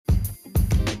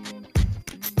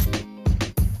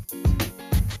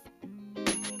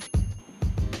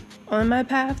On my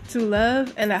path to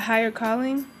love and a higher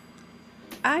calling,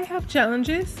 I have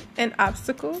challenges and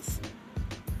obstacles,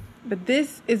 but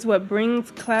this is what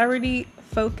brings clarity,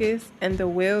 focus, and the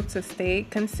will to stay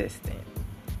consistent.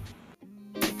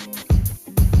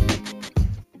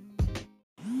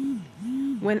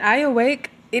 When I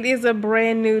awake, it is a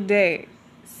brand new day.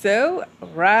 So,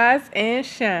 rise and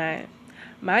shine.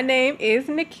 My name is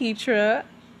Nikitra,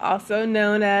 also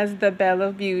known as the Belle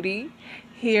of Beauty.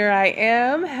 Here I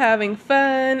am, having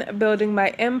fun, building my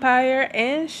empire,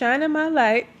 and shining my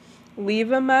light,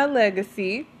 leaving my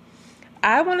legacy.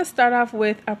 I want to start off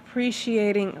with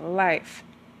appreciating life.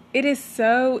 It is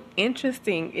so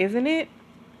interesting, isn't it?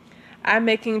 I'm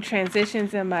making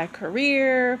transitions in my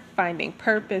career, finding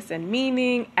purpose and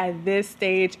meaning at this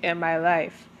stage in my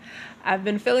life. I've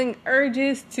been feeling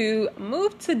urges to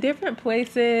move to different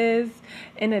places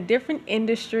in a different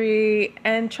industry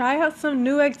and try out some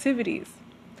new activities.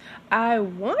 I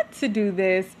want to do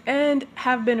this and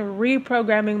have been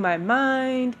reprogramming my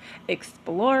mind,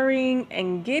 exploring,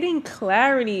 and getting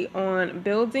clarity on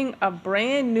building a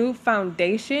brand new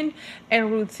foundation and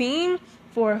routine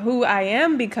for who I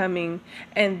am becoming.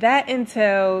 And that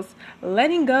entails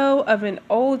letting go of an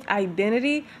old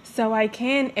identity so I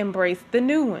can embrace the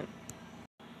new one.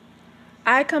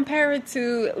 I compare it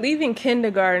to leaving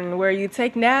kindergarten where you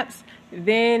take naps,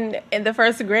 then in the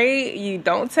first grade you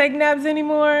don't take naps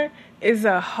anymore. It's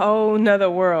a whole nother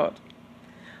world.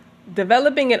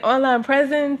 Developing an online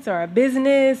presence or a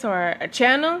business or a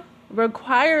channel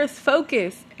requires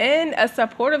focus and a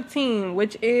supportive team,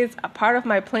 which is a part of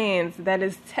my plans that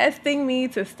is testing me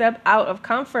to step out of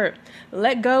comfort,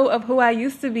 let go of who I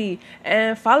used to be,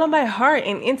 and follow my heart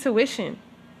and intuition.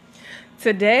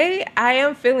 Today, I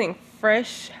am feeling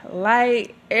fresh,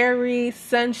 light, airy,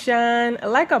 sunshine,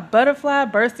 like a butterfly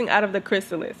bursting out of the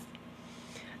chrysalis.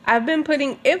 I've been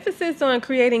putting emphasis on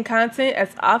creating content as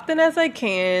often as I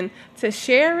can to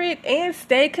share it and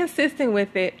stay consistent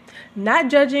with it, not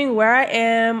judging where I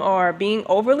am or being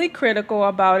overly critical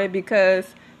about it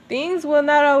because things will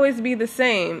not always be the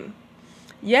same.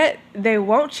 Yet they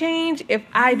won't change if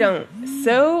I don't.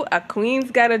 So a queen's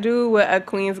gotta do what a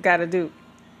queen's gotta do.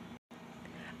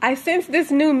 I sense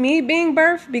this new me being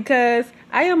birthed because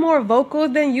I am more vocal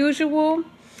than usual.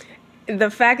 The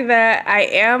fact that I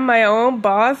am my own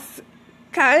boss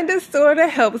kind of sort of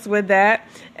helps with that.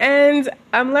 And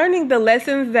I'm learning the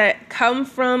lessons that come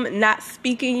from not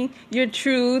speaking your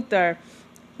truth or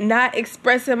not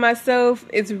expressing myself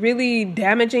is really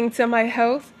damaging to my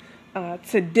health.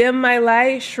 To dim my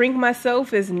light, shrink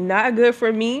myself is not good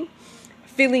for me.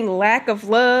 Feeling lack of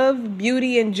love,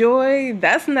 beauty, and joy,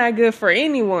 that's not good for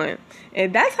anyone.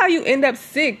 And that's how you end up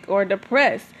sick or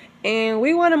depressed. And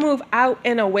we want to move out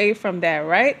and away from that,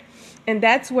 right? And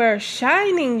that's where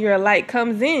shining your light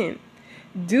comes in.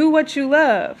 Do what you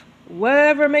love,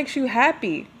 whatever makes you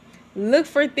happy. Look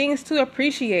for things to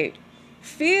appreciate.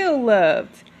 Feel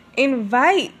loved.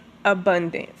 Invite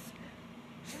abundance.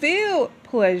 Feel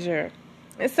pleasure.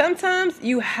 And sometimes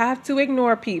you have to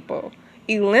ignore people.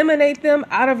 Eliminate them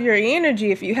out of your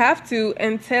energy if you have to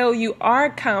until you are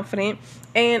confident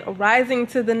and rising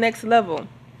to the next level.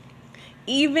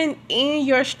 Even in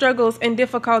your struggles and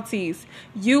difficulties,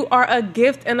 you are a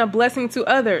gift and a blessing to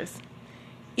others.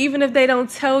 Even if they don't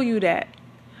tell you that.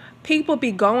 People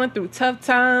be going through tough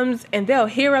times and they'll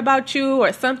hear about you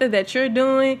or something that you're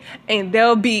doing and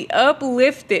they'll be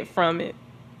uplifted from it.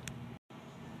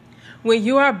 When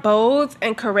you are bold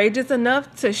and courageous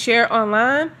enough to share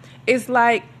online, it's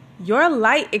like your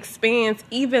light expands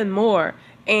even more,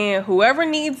 and whoever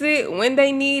needs it, when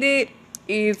they need it,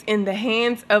 is in the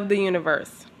hands of the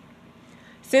universe.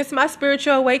 Since my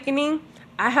spiritual awakening,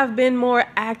 I have been more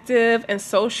active and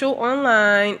social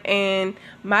online, and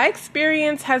my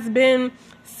experience has been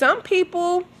some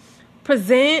people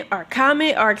present or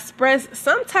comment or express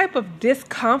some type of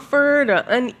discomfort or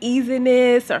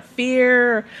uneasiness or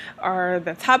fear, or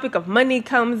the topic of money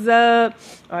comes up,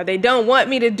 or they don't want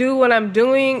me to do what I'm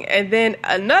doing. And then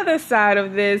another side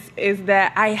of this is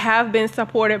that I have been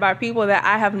supported by people that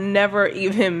I have never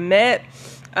even met.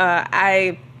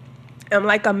 I am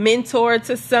like a mentor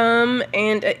to some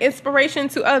and an inspiration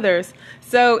to others.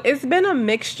 So it's been a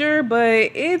mixture,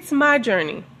 but it's my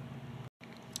journey.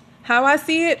 How I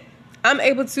see it, I'm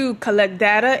able to collect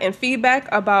data and feedback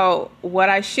about what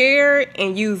I share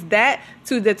and use that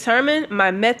to determine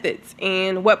my methods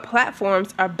and what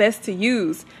platforms are best to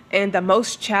use. And the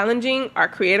most challenging or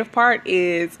creative part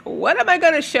is, what am I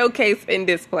going to showcase and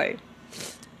display?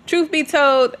 Truth be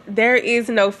told, there is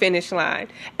no finish line.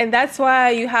 And that's why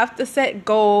you have to set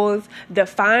goals,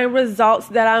 define results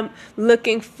that I'm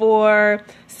looking for,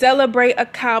 celebrate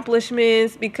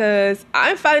accomplishments, because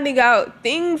I'm finding out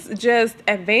things just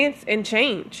advance and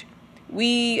change.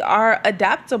 We are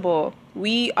adaptable.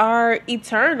 We are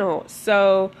eternal.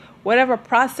 So whatever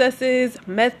processes,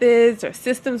 methods, or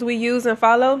systems we use and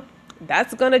follow,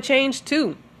 that's going to change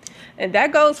too. And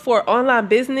that goes for online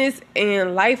business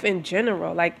and life in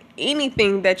general, like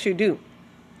anything that you do.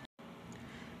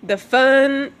 The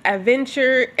fun,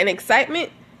 adventure, and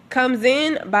excitement comes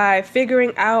in by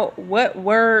figuring out what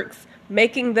works,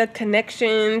 making the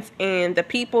connections and the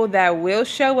people that will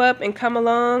show up and come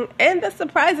along, and the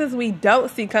surprises we don't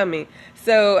see coming.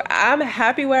 So I'm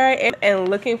happy where I am and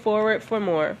looking forward for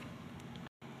more.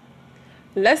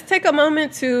 Let's take a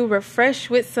moment to refresh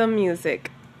with some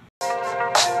music.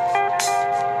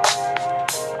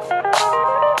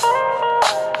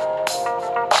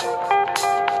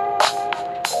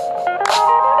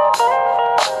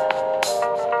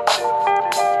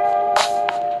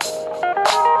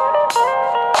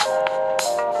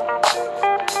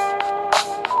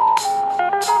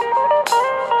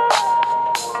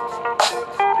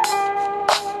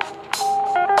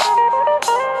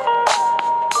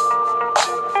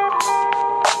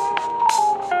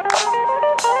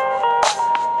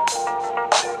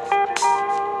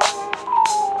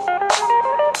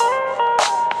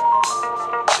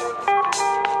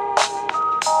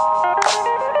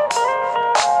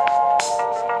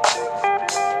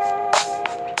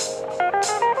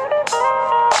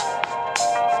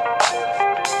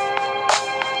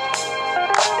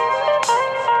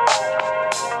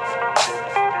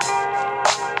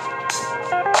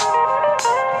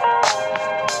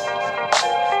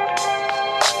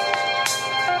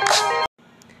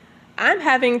 I'm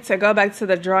having to go back to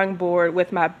the drawing board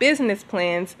with my business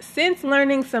plans since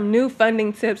learning some new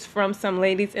funding tips from some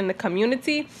ladies in the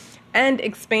community and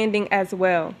expanding as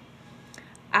well.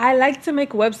 I like to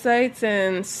make websites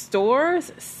and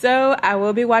stores, so I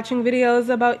will be watching videos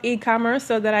about e-commerce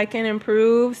so that I can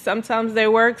improve. Sometimes they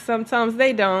work, sometimes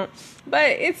they don't, but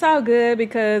it's all good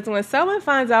because when someone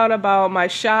finds out about my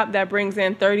shop that brings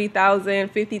in $30,000,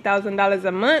 $50,000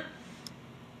 a month,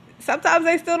 sometimes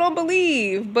they still don't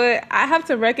believe, but I have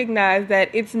to recognize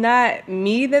that it's not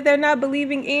me that they're not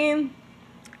believing in.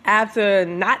 I have to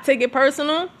not take it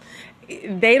personal.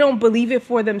 They don't believe it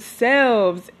for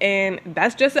themselves, and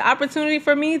that's just an opportunity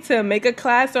for me to make a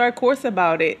class or a course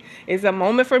about it. It's a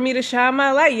moment for me to shine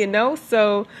my light,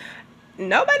 so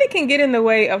nobody can get in the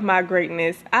way of my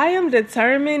greatness. I am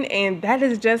determined, and that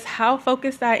is just how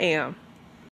focused I am.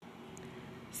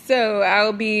 So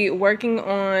I'll be working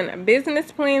on business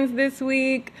plans this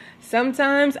week.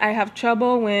 Sometimes I have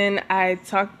trouble when I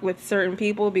talk with certain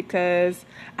people because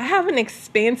I have an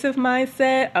expansive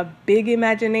mindset, a big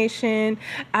imagination.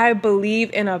 I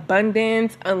believe in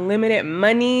abundance, unlimited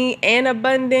money, and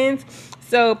abundance.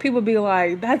 So people be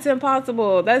like, that's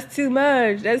impossible. That's too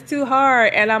much. That's too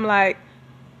hard. And I'm like,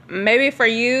 maybe for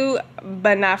you,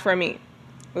 but not for me.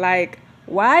 Like,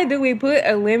 why do we put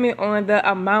a limit on the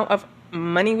amount of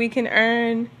money we can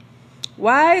earn?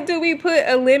 Why do we put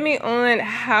a limit on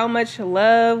how much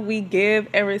love we give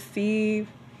and receive?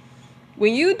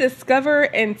 When you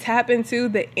discover and tap into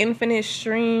the infinite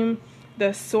stream,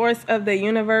 the source of the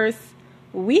universe,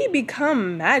 we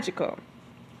become magical.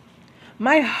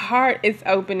 My heart is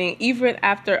opening even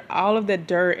after all of the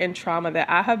dirt and trauma that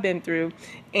I have been through,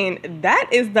 and that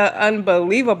is the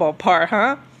unbelievable part,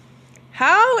 huh?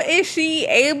 How is she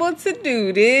able to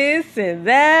do this and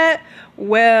that?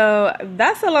 Well,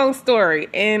 that's a long story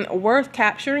and worth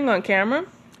capturing on camera.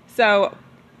 So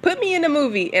put me in the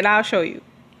movie and I'll show you.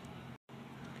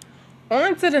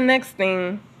 On to the next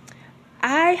thing.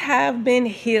 I have been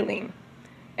healing.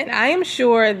 And I am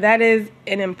sure that is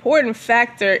an important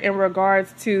factor in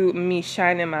regards to me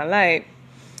shining my light.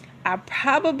 I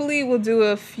probably will do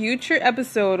a future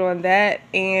episode on that,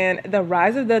 and the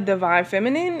rise of the divine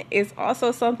feminine is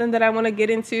also something that I want to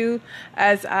get into,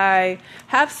 as I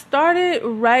have started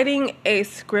writing a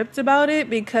script about it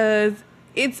because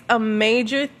it's a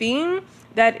major theme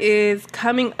that is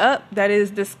coming up, that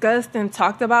is discussed and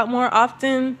talked about more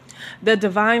often. The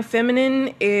divine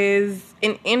feminine is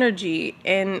an energy,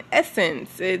 an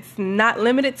essence. It's not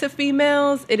limited to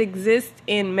females. It exists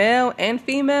in male and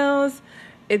females.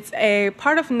 It's a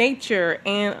part of nature,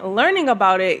 and learning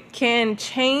about it can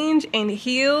change and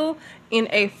heal in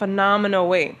a phenomenal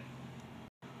way.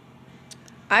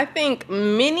 I think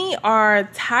many are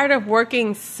tired of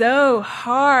working so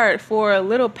hard for a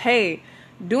little pay.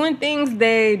 doing things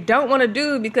they don't want to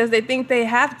do because they think they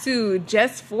have to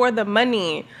just for the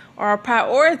money, or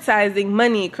prioritizing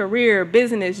money, career,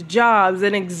 business, jobs,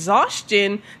 and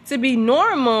exhaustion to be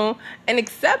normal and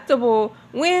acceptable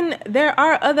when there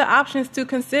are other options to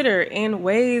consider and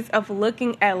ways of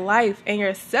looking at life and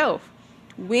yourself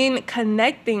when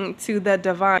connecting to the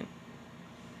divine.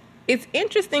 It's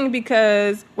interesting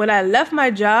because when I left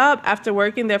my job after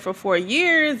working there for 4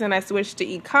 years and I switched to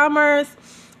e-commerce,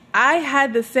 I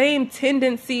had the same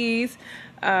tendencies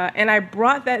and I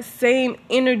brought that same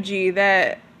energy,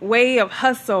 that way of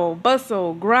hustle,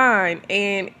 bustle, grind,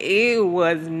 and it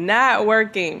was not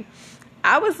working.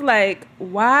 I was like,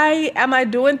 why am I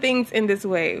doing things in this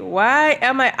way? Why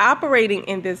am I operating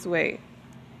in this way?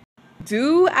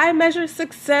 Do I measure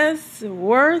success,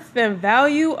 worth, and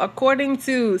value according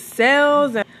to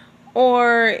sales?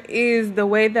 Or is the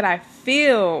way that I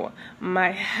feel, my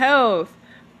health,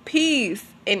 peace,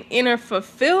 and inner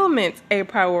fulfillment a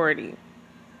priority?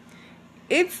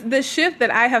 It's the shift that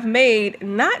I have made,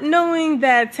 not knowing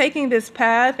that taking this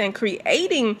path and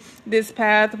creating this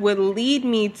path would lead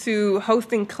me to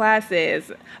hosting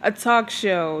classes, a talk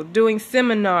show, doing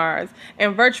seminars,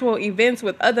 and virtual events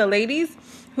with other ladies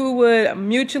who would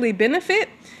mutually benefit,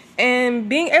 and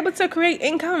being able to create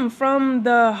income from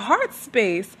the heart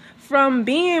space, from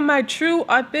being my true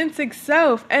authentic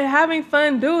self and having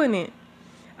fun doing it.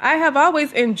 I have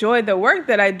always enjoyed the work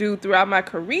that I do throughout my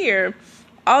career,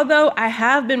 although I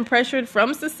have been pressured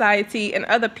from society and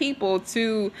other people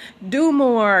to do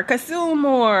more, consume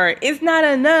more. It's not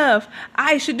enough.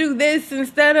 I should do this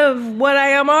instead of what I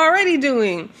am already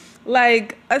doing.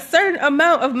 Like, a certain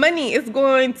amount of money is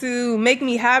going to make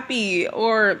me happy,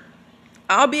 or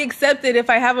I'll be accepted if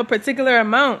I have a particular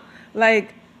amount.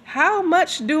 Like, how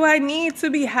much do I need to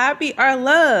be happy or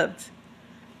loved?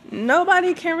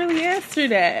 Nobody can really answer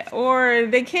that, or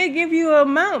they can't give you an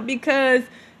amount because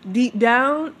deep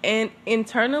down and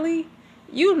internally,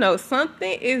 you know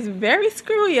something is very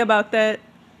screwy about that.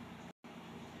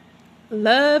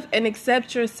 Love and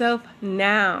accept yourself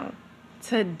now,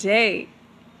 today,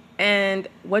 and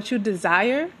what you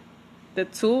desire, the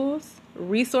tools,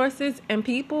 resources, and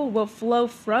people will flow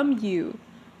from you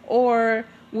or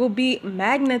will be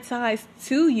magnetized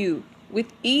to you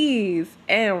with ease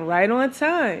and right on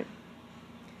time.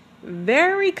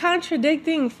 Very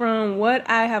contradicting from what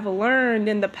I have learned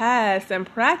in the past and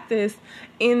practiced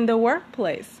in the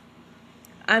workplace.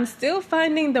 I'm still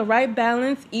finding the right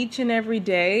balance each and every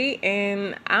day,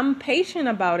 and I'm patient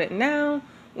about it now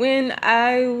when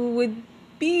I would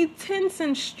be tense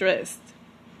and stressed.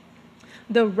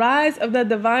 The rise of the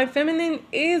divine feminine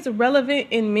is relevant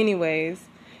in many ways.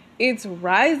 It's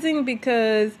rising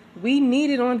because we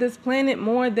need it on this planet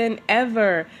more than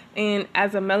ever. And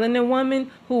as a melanin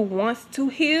woman who wants to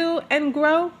heal and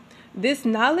grow, this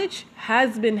knowledge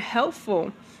has been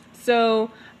helpful.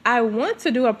 So I want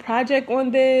to do a project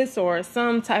on this or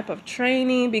some type of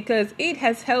training because it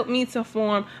has helped me to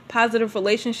form positive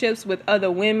relationships with other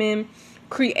women,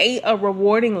 create a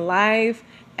rewarding life,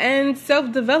 and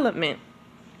self-development.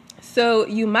 So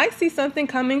you might see something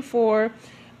coming for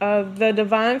the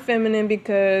divine feminine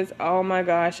because, oh my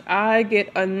gosh, I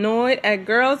get annoyed at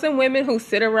girls and women who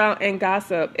sit around and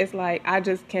gossip. It's like, I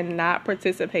just cannot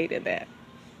participate in that.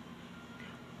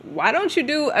 Why don't you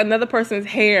do another person's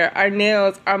hair or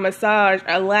nails or massage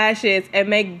or lashes and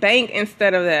make bank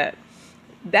instead of that?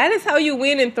 That is how you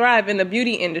win and thrive in the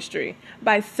beauty industry,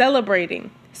 by celebrating,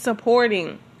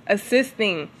 supporting,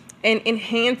 assisting, and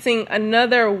enhancing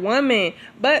another woman.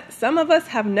 But some of us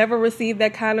have never received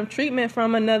that kind of treatment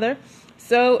from another,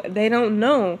 so they don't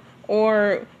know.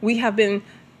 Or we have been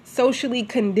socially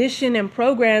conditioned and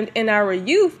programmed in our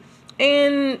youth,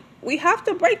 and we have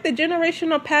to break the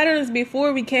generational patterns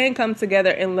before we can come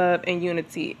together in love and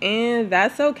unity. And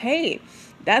that's okay.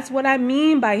 That's what I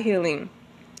mean by healing.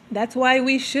 That's why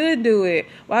we should do it,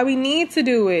 why we need to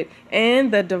do it.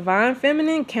 And the divine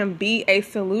feminine can be a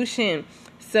solution.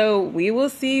 So we will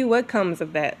see what comes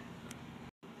of that.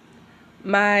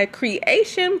 My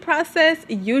creation process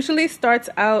usually starts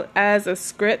out as a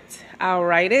script. I'll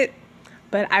write it,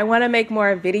 but I want to make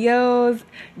more videos,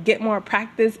 get more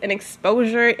practice and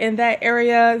exposure in that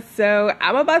area. So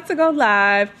I'm about to go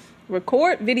live,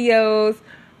 record videos,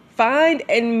 find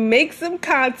and make some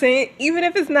content, even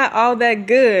if it's not all that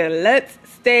good. Let's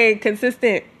stay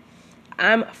consistent.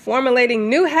 I'm formulating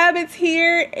new habits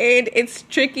here, and it's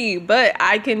tricky, but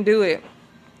I can do it.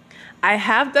 I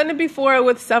have done it before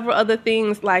with several other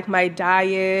things like my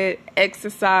diet,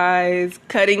 exercise,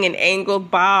 cutting an angled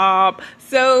bob,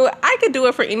 so I could do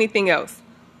it for anything else.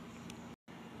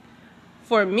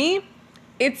 For me,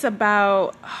 It's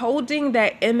about holding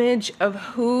that image of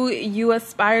who you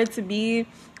aspire to be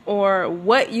or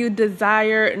what you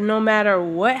desire, no matter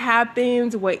what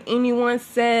happens, what anyone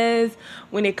says.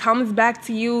 When it comes back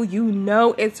to you, you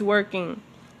know it's working.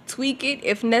 Tweak it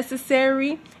if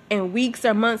necessary, and weeks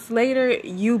or months later,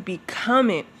 you become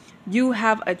it. You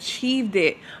have achieved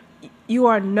it. You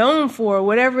are known for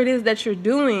whatever it is that you're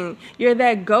doing. You're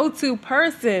that go-to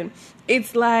person.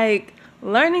 It's like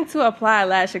learning to apply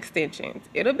lash extensions.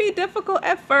 It'll be difficult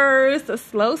at first, a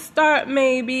slow start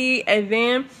maybe, and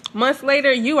then months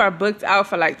later, you are booked out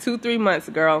for like 2-3 months,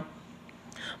 girl.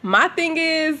 My thing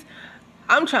is,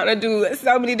 I'm trying to do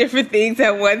so many different things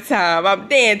at one time. I'm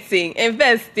dancing,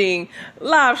 investing,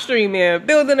 live streaming,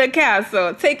 building a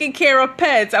castle, taking care of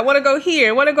pets. I want to go here,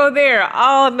 I want to go there,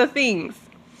 all the things.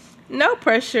 No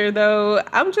pressure though.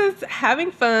 I'm just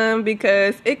having fun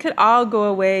because it could all go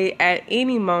away at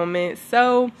any moment.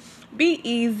 So be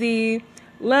easy.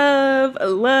 Love,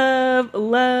 love,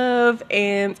 love,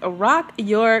 and rock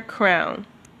your crown.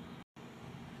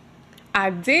 I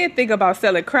did think about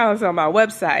selling crowns on my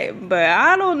website, but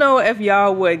I don't know if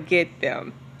y'all would get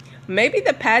them. Maybe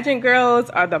the pageant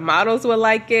girls or the models would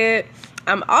like it.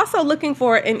 I'm also looking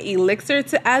for an elixir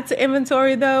to add to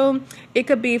inventory though. It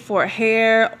could be for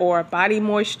hair or body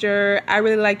moisture. I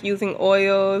really like using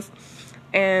oils.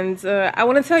 And I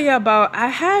want to tell you about, I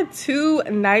had 2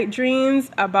 night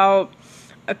dreams about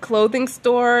a clothing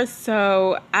store.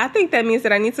 So I think that means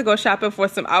that I need to go shopping for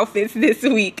some outfits this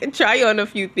week and try on a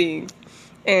few things.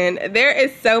 And there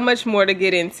is so much more to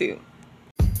get into.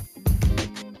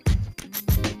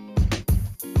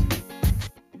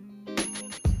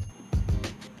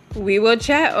 We will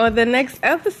chat on the next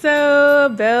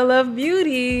episode, Belle of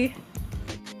Beauty.